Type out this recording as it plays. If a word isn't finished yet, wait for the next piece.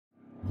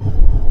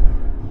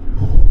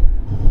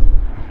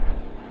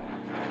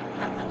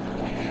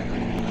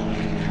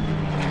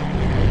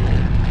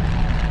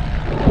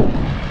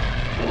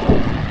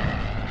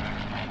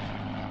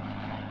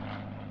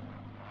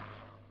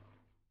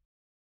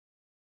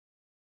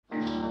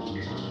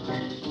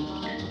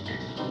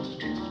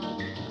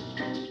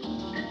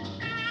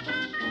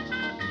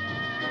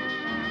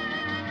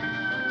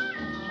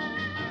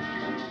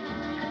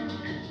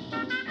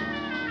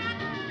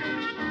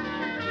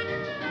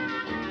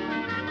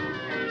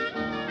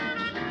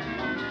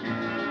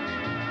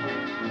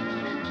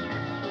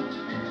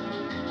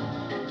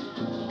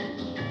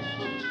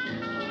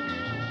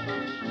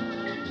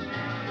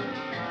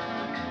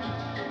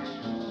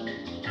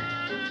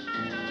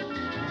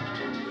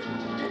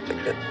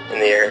In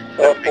the air.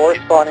 So 4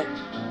 spawning.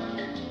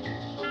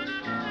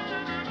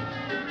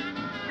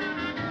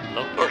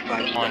 Local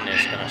one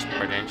is going to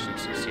spread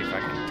engines and see if I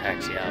can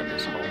taxi out of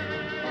this hole.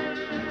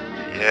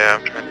 Yeah,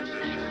 I'm trying to do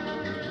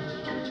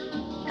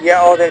this. Yeah,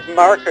 oh, there's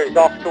markers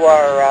off to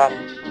our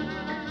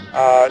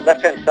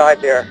left-hand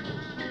side there.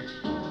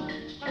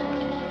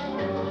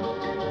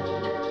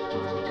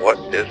 What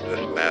is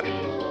this mess?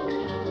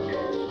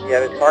 Yeah,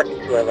 there's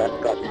markings to our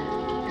left, got them.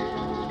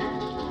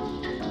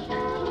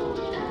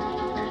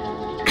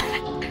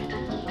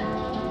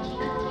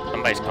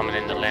 Somebody's coming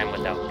in the land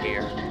without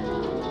gear.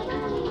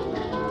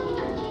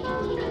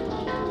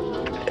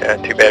 Yeah,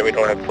 too bad we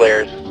don't have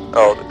flares.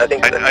 Oh, I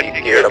think that's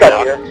gear.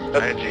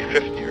 That's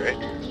G50, right?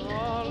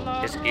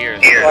 His gear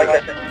is His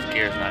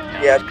gear's not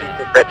down. Yeah, It's it's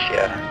Rich,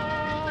 yeah.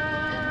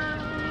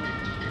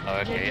 oh,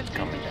 okay, it's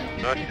coming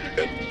down. No, he's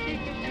good.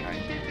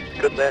 Right.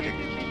 good landing.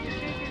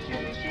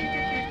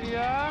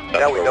 That's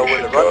Now we know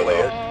where the runway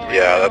is.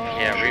 Yeah, that's...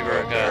 Yeah,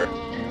 rework.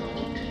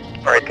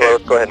 Alright, go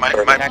ahead.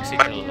 Taxi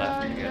to the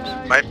left, I guess.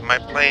 My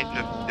plane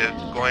just is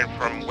going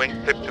from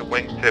wingtip to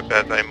wingtip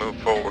as I move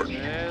forward. I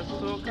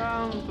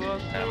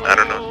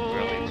don't know.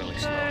 Really, really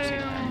slow. See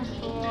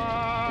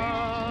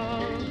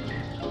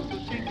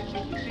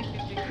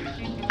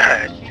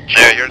that?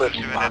 Yeah, you're just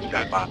doing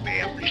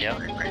it. Yep.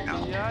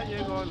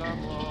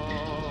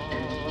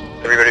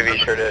 Everybody be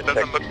sure to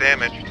doesn't look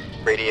damaged.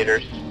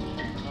 Radiators.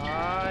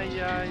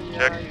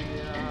 Check.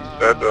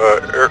 That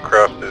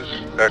aircraft is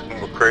acting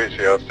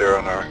crazy out there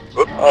on our...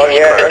 Oops, Oh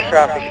yeah,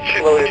 aircraft is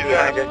exploded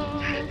behind us.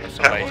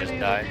 Somebody just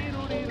died.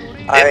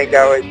 I think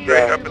that was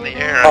Straight up in the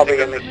air.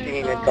 probably a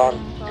machine had gone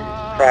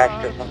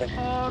crashed or something.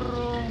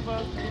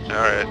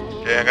 Alright.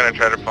 Yeah, I'm gonna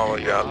try to follow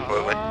you out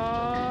slowly.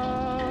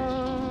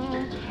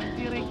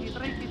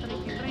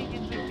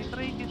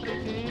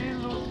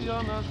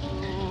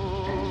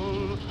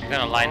 I'm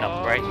gonna line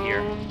up right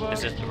here.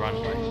 This is the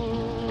runway.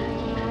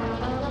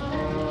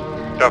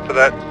 Top of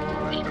that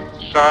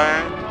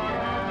sign.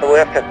 So we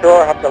have to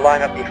have to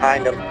line up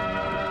behind them.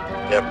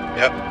 Yep.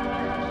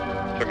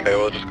 It's okay,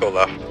 we'll just go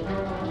left. Ooh,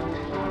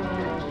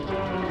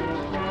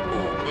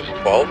 who's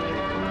 12?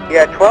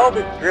 Yeah, 12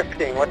 is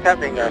drifting. What's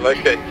happening there?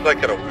 He's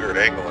like at a weird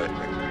angle, I think.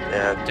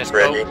 Yeah, Just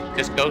ready.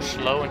 go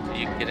slow until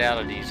you get out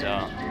of these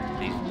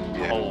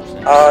holes.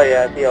 Oh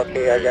yeah, it'd be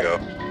okay, I There you guess.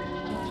 go.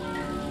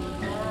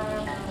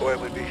 Boy, it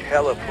would be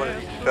hell if one of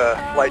these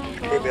flights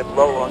came in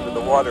low under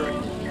the water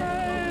and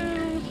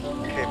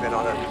came in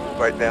on us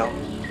right now.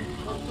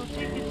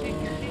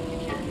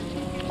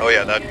 Oh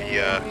yeah, that'd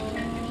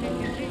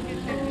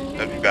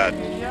be bad.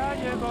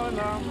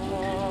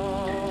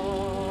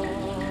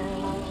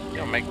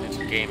 It'll make this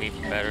game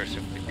even better if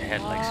we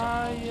had like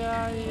some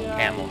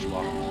camels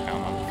walking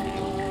around on the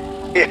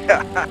field.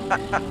 Yeah.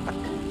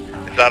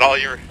 Is that all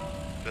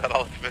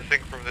it's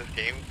missing from this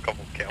game? A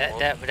couple camels?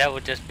 That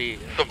would just be,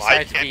 Some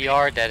besides eye candy.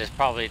 VR, that is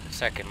probably the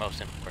second most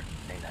important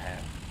thing to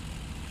have.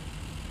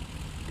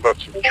 About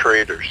some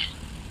traders.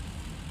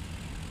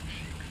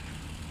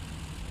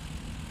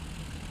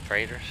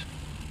 Traders?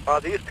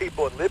 These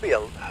people in Libya,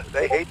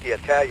 they hate the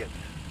Italians.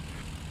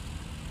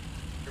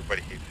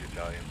 Everybody hates the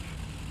Italians.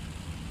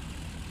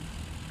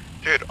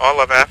 Dude, all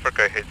of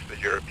Africa hates the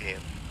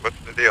Europeans. What's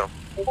the deal?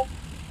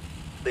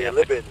 The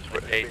Libyans.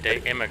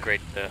 They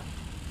immigrate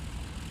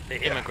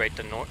immigrate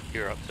to North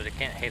Europe, so they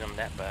can't hate them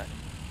that bad.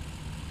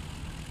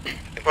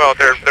 Well,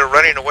 they're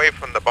running away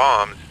from the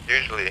bombs,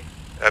 usually.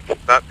 That's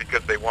not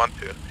because they want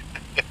to.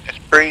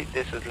 Spree,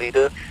 this is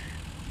leader.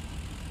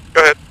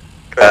 Go ahead.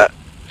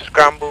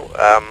 Scramble,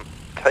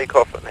 take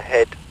off and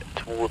head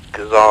towards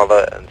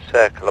Gazala and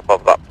circle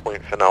above that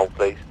point for now,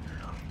 please.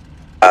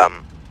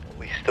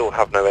 We still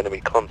have no enemy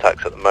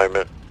contacts at the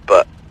moment,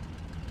 but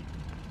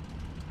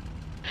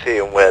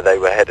seeing where they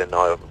were heading,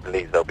 I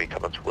believe they'll be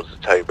coming towards the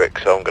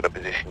Tobruk, so I'm going to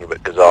position you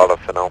at Gazala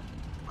for now.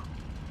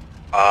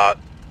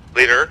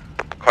 Leader,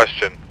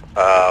 question.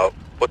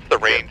 What's the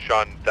range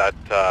on that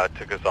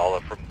to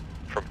Gazala from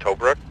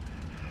Tobruk?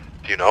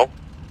 Do you know?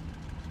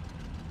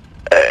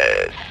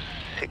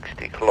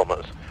 60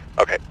 kilometers.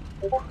 Okay.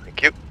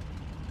 Thank you.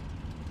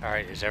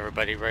 Alright, is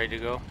everybody ready to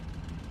go?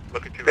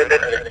 Look at you.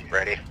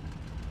 Ready.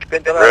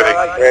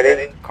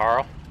 Ready.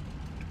 Carl?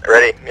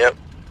 Ready. Yep.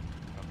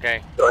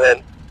 Okay. Go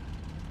ahead.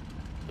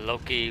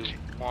 Loki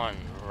 1,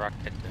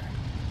 rocket.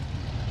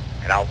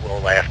 And I'll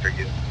roll after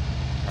you.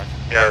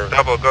 Yeah,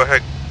 double. Go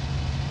ahead.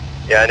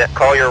 Yeah, and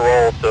call your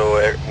roll so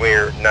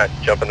we're not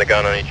jumping the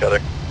gun on each other.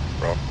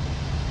 Roll.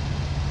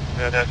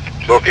 Yeah, that's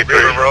Loki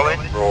 3 rolling.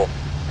 Roll.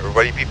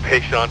 Everybody be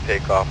patient on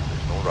takeoff.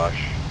 There's no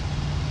rush.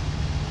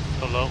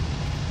 Solo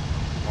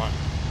 1.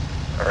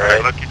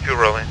 Alright. Lucky 2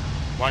 rolling.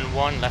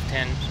 1-1,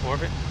 left-hand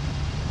orbit.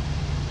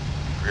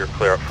 You're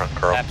clear up front,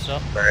 Carl. Flaps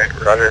up. Alright,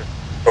 roger.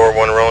 Thor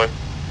 1 rolling.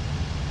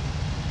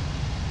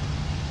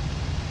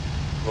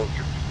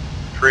 Vulture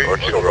 3. Or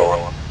 2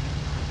 rolling.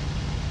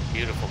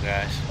 Beautiful,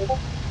 guys.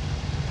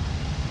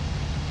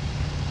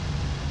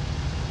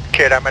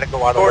 Kid, I'm going to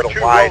go out a Thor little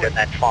 2 wide rolling. and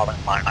then fall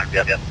in line.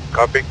 Yep.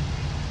 Copy.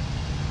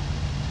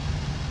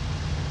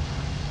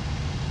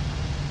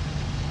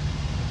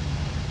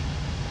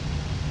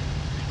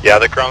 Yeah,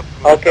 the ground's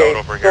moved out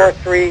over here.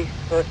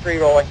 Thor 3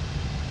 rolling.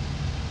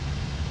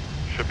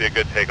 Should be a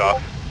good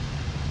takeoff.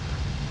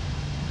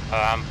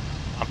 I'm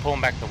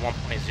pulling back to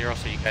 1.0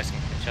 so you guys can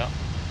catch up.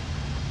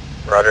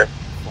 Roger.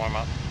 Form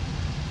up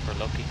for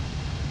Loki.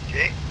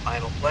 Okay,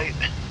 final flight.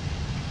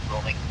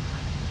 Rolling.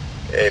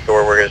 Okay,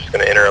 Thor, we're just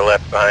going to enter a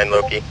left behind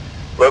Loki.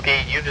 Loki,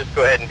 you just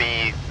go ahead and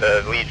be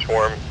the lead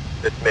swarm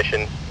this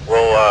mission.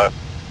 We'll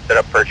set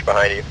up perch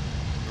behind you.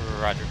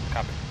 Roger,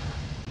 copy.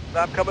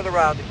 I'm coming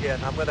around again.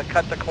 I'm going to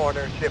cut the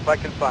corner and see if I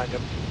can find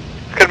him.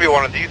 It's going to be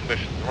one of these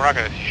missions. We're not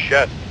going to see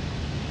shit.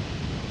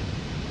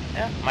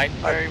 Yeah, might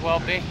very well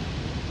be.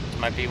 It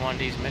might be one of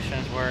these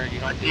missions where you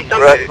don't do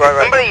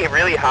Somebody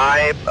really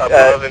high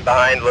above and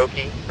behind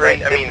Loki.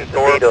 Right? I mean,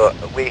 Thor.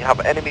 We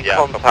have enemy Yeah,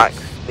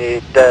 contacts near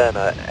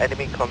Derna.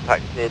 Enemy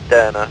contacts near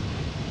Derna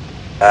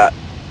at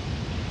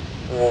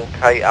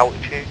 4K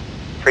altitude.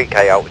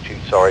 3K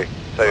altitude, sorry.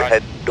 So Right.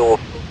 head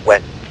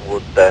northwest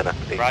towards Derna,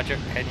 please. Roger,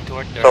 heading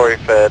toward Durham. Sorry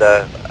for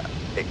the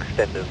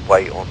extended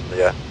wait on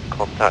the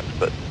contacts,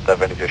 but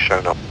they've only just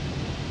shown up.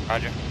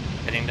 Roger,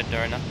 heading to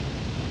Durham.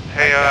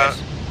 Hey, Guys.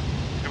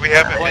 do we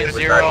have Point any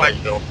zero.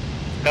 Still.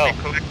 Go.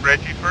 collect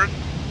Reggie first?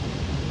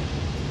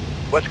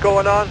 What's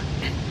going on?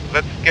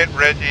 Let's get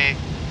Reggie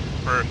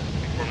first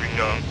before we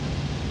go.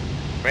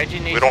 Reggie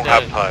needs We don't to,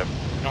 have time.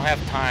 We don't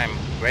have time.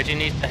 Reggie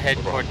needs to head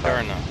toward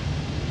Durna.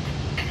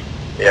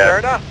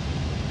 Yeah. Derna?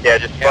 Yeah,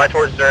 just fly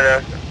towards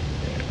Zerna.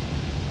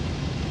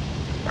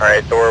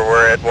 Alright, Thor,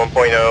 we're at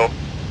 1.0.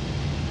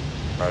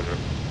 Roger.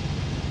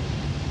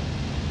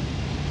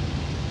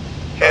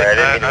 Sorry, I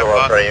didn't mean to go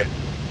off right you.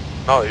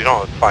 No, you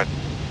know, it's fine.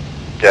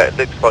 Yeah, it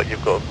looks like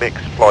you've got a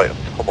mixed flight of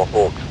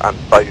Tomahawks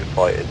and bow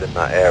fighters in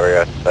that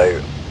area,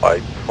 so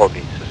I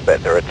probably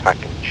suspect they're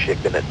attacking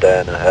shipping at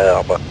Derna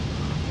Harbour.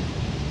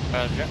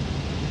 Roger.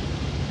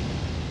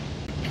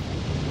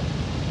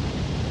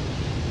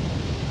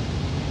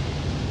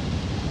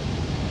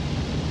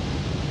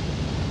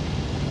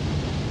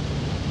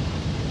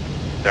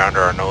 They're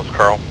under our nose,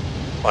 Carl.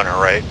 On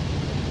our right.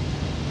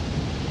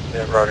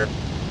 Yeah, roger.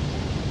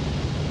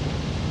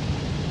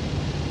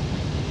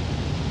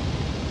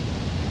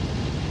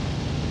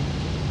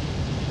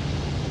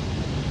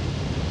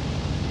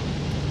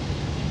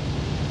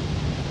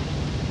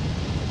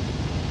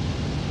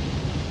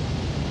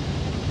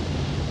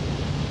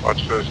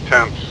 Watch those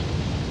temps.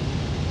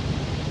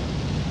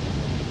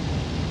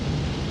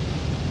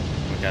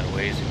 We got a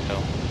ways to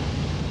go.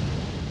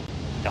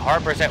 The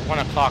harbor's at 1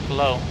 o'clock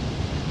low.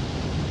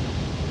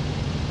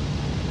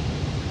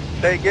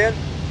 Say again?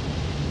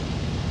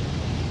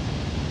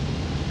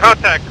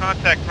 Contact,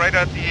 right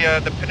at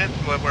the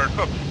peninsula where it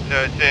hooks,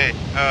 Jay.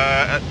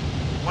 At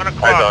 1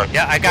 o'clock.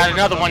 Yeah, I got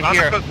another one On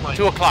the here. coastline.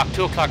 2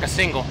 o'clock, a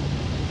single.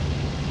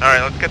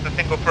 Alright, let's get the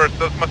single first.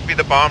 Those must be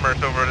the bombers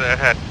over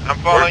ahead. I'm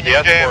following you,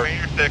 Where's the Jay. escort? I'm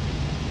your 6.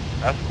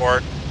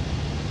 Escort.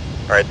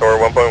 Alright, Thor,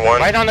 1.1.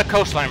 Right on the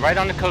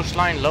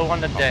coastline, low on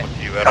the deck.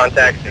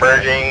 Contact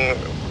merging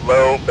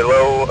low,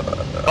 below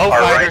Bow our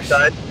right fighters.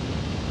 side.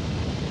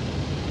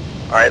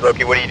 Alright,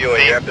 Loki, what are you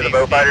doing? You after the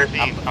bow fighters?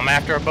 I'm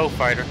after a bow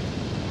fighter.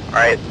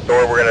 Alright,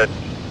 Thor, we're gonna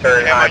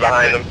turn high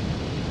behind them.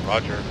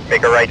 Roger.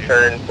 Make a right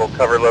turn. We'll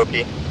cover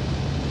Loki.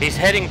 He's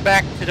heading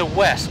back to the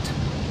west.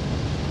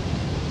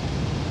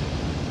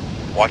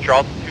 Watch your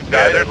altitude,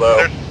 Yeah, guys.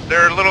 Low.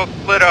 they're a little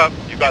split up.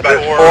 You got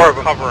There's Thor 4 of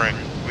them. covering.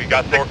 We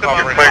got Thor 6 of them.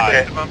 covering Quick,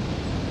 high. Jay.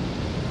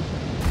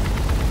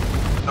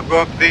 I'm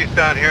going for these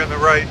down here on the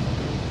right.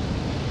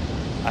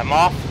 I'm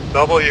off.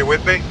 Double, you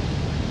with me?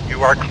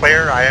 You are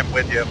clear. I am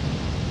with you.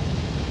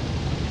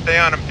 Stay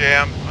on him, Jay.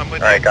 I'm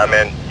with you. Alright,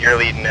 Godman, you're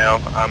leading now.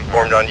 I'm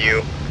formed on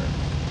you.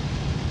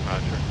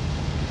 Roger.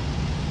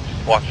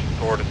 Just watching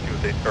Thor to see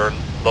what they, or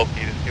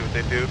Loki to see what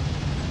they do.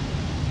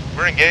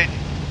 We're engaged.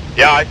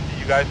 Yeah, I see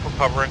you guys. We're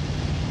covering.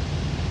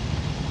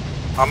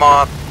 I'm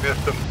on. Missed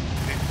him.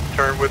 He's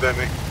turned within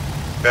me.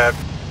 Bad.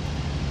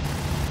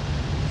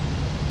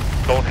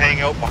 Don't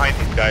hang out behind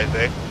these guys,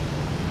 eh?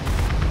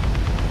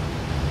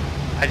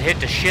 I'd hit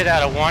the shit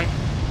out of one.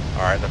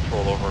 Alright, let's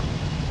roll over.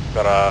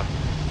 Got a...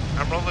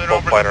 I'm rolling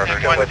over to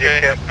the one,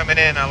 Jay. I'm coming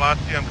in. I lost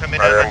you. I'm coming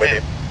in. I'm with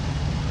you.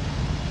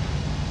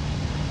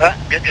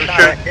 Get your shot.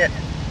 shot. Hit.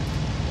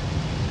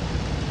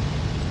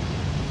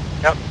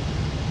 Yep.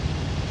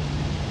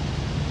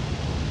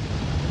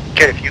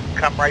 Kid, if you can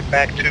come right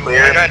back to...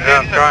 I got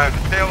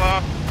him. Sail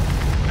off.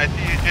 I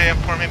see you, Jay. I'm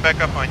forming back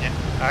up on you.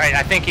 Alright,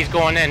 I think he's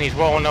going in. He's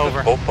rolling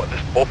over.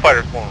 This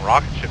bullfighter's going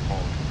rocket ship mode.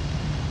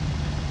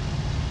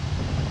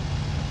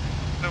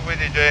 Still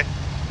with you, Jay.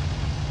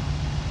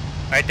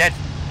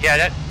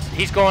 Alright,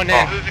 he's going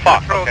in. Losing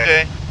control,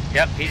 Jay.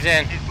 Yep, he's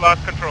in. He's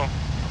lost control.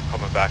 I'm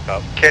coming back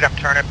up. Kid, I'm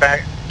turning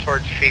back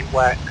towards feet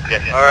wet. Yeah,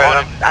 All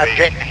right, I'm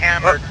getting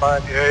hammered,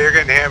 bud. Yeah, you're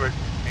getting hammered.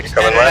 It's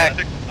coming back.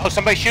 left? Oh,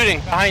 somebody's shooting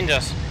behind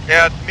us.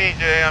 Yeah, it's me,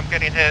 Jay. I'm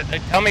getting hit.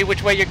 Tell me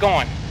which way you're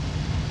going.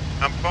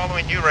 I'm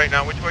following you right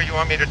now. Which way you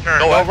want me to turn?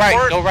 Go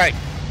right, go right.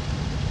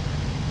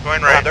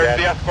 Going right. There's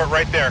the escort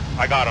right there.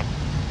 I got him.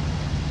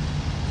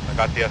 I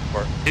got the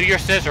escort. Do your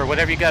scissor,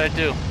 whatever you gotta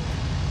do.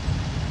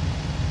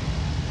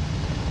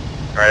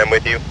 Alright, I'm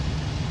with you.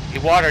 He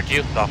watered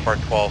you. It's off our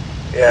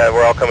 12. Yeah,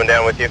 we're all coming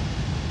down with you.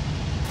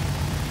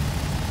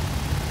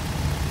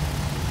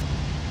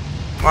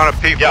 I'm on a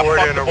P40 Yeah,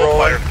 fuck and the a roller.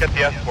 bullfighters. Get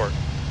the escort.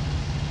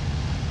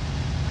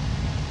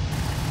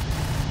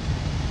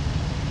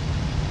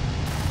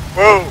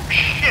 Whoa,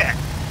 shit!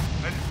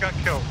 I just got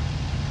killed.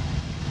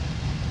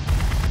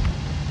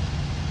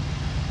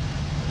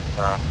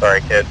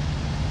 Sorry, kid.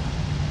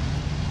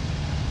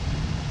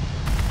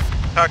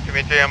 Talk to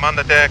me, Jay. I'm on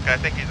the deck. I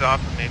think he's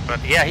off of me,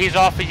 but... Yeah, he's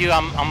off of you.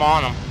 I'm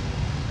on him.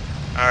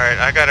 Alright,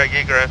 I got a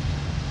egress.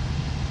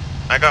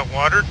 I got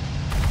watered.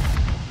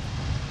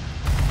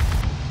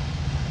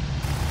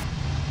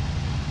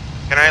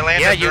 Can I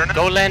land Yeah, at you Derna?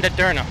 go land at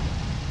Derna.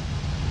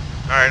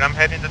 Alright, I'm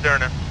heading to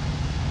Derna.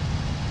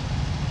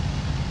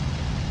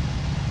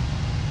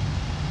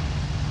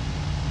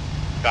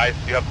 Guys,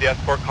 you have the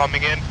escort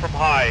coming in from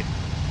high.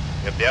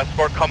 You have the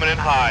escort coming in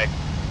high.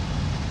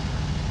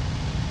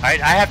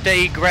 Alright, I have to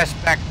egress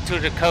back to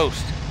the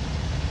coast.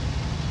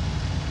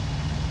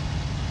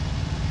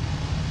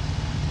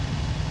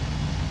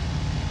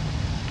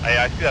 Hey,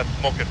 I see that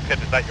smoking pit.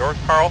 Is that yours,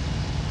 Carl?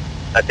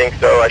 I think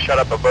so. I shot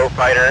up a bow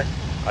fighter.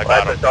 I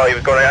got him. That's all he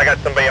was going. I got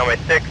somebody on my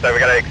 6. So we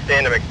got to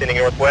extend. I'm extending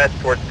northwest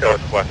towards the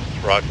coast. Northwest,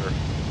 roger.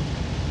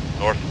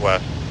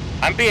 Northwest.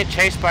 I'm being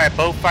chased by a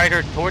bow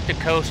fighter toward the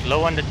coast,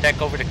 low on the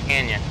deck over the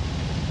canyon.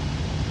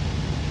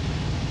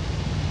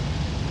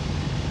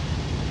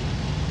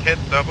 Kid,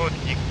 double,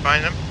 you can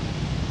find him.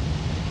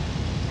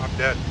 I'm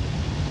dead.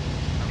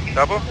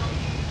 Double?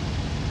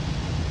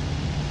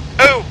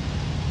 Oh!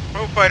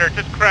 Bow fighter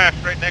just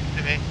crashed right next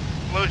to me.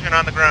 Explosion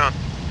on the ground.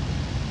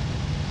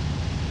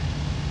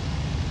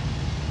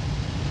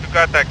 Who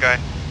got that guy?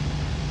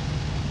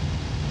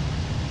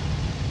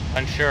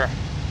 Unsure.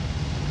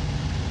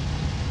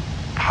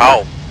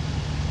 How?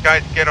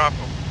 Guys, get off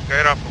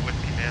of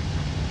whiskey, man.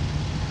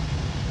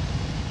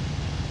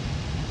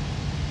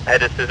 I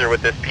had to scissor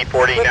with this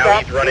P40. Now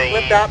he's running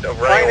east,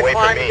 running away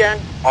from me.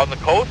 Again. On the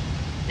coast?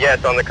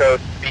 Yes, on the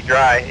coast. Feet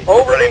dry. He's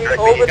Over running the-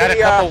 directly over east. Got a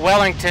couple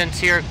Wellingtons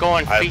here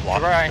going I've feet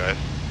lost dry. you guys.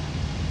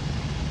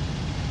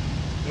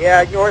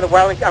 Yeah, ignore the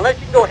Wellington. Unless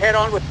you can go head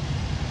on with...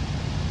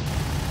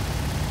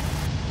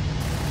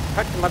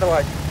 Touch them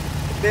otherwise.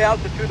 What's the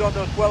altitude on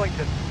those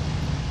Wellingtons?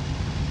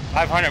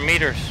 500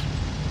 meters.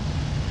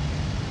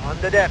 On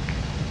the deck.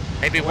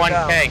 Maybe Going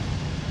 1K.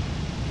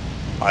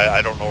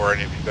 I don't know where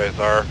any of you guys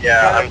are.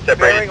 Yeah, I'm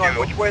separated Bearing on too.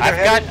 which way they're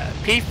I've got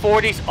heading?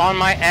 P40s on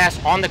my ass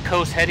on the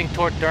coast heading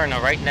toward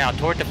Derna right now,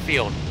 toward the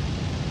field.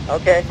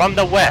 Okay. From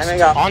the west,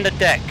 Lining up. on the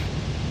deck.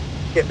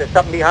 Shit, there's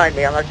something behind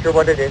me. I'm not sure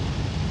what it is.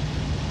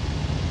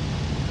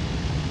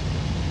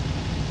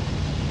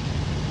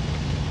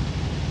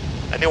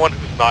 Anyone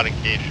who's not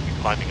engaged should be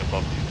climbing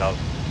above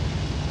 2,000.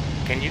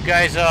 Can you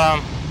guys,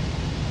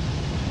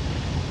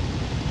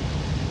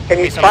 Can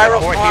you Need some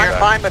spiral support climb, here?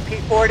 climb a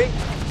P40?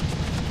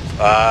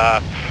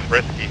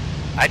 Risky.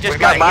 I just We've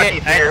got got hit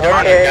Monty's at here. Derna,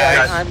 Okay,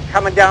 guys. I'm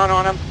coming down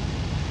on him.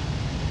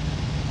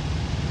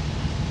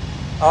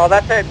 Oh,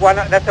 that's a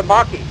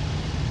Maki.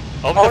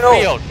 Over Oh the no,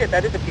 field. shit,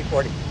 that is a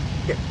P40.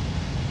 Shit,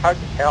 hard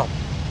to tell.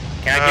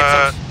 Can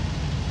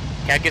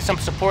I get some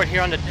support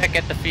here on the deck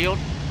at the field?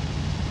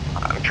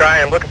 I'm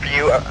trying. I'm looking for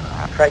you.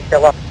 Try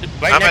still up.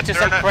 Right I'm next at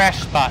to some Derna.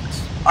 crash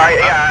spots. All right,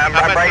 yeah, I'm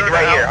at right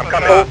Derna here. I'm Alpha.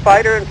 coming. Bow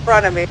fighter in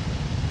front of me.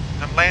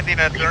 I'm landing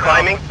at Are you Derna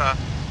climbing? Alpha.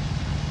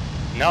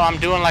 No, I'm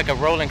doing like a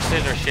rolling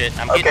scissor shit.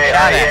 I'm getting Okay, all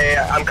shot right, at.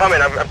 yeah. I'm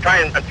coming. I'm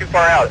trying. I'm too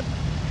far out.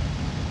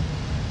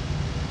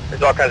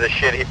 There's all kinds of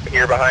shit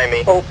here behind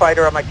me. Bow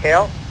fighter on my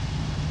tail.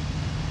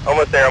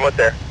 Almost there. Almost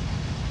there.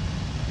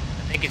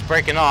 I think he's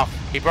breaking off.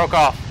 He broke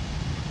off.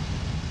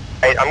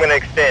 Hey, I'm gonna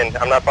extend.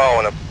 I'm not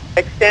following him.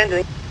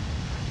 Extending.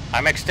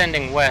 I'm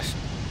extending west.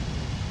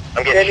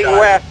 I'm getting Extending shot.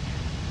 west.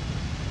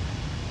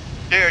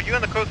 Jay, are you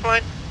on the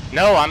coastline?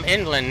 No, I'm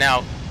inland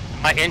now.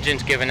 My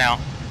engine's giving out.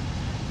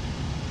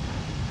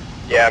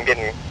 Yeah, I'm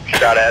getting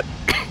shot at.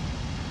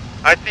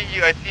 I see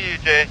you,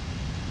 Jay.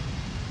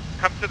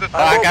 Come to the Oh,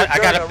 I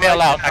side. gotta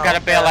bail out. I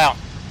gotta bail out.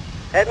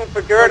 Heading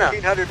for Derna.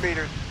 1,400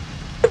 meters.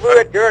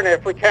 We're at Derna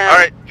if we can.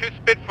 Alright, 2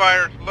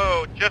 Spitfires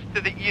low, just to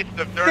the east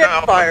of Derna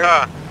Spitfire.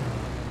 Alpha.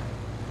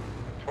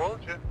 Told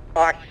you.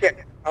 Oh shit.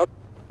 Okay.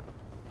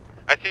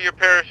 I see your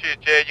parachute,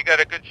 Jay. You got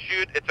a good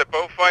shoot. It's a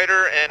bow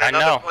fighter and I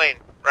another know. plane,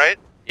 right?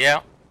 Yeah.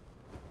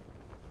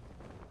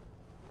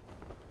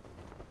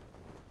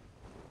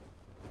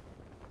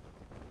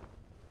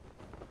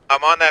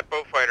 I'm on that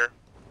bow fighter.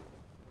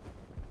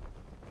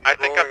 I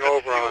think I'm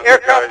Rolling just over on shooting.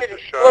 Aircraft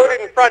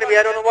exploded in front of me.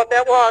 I don't know what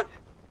that was.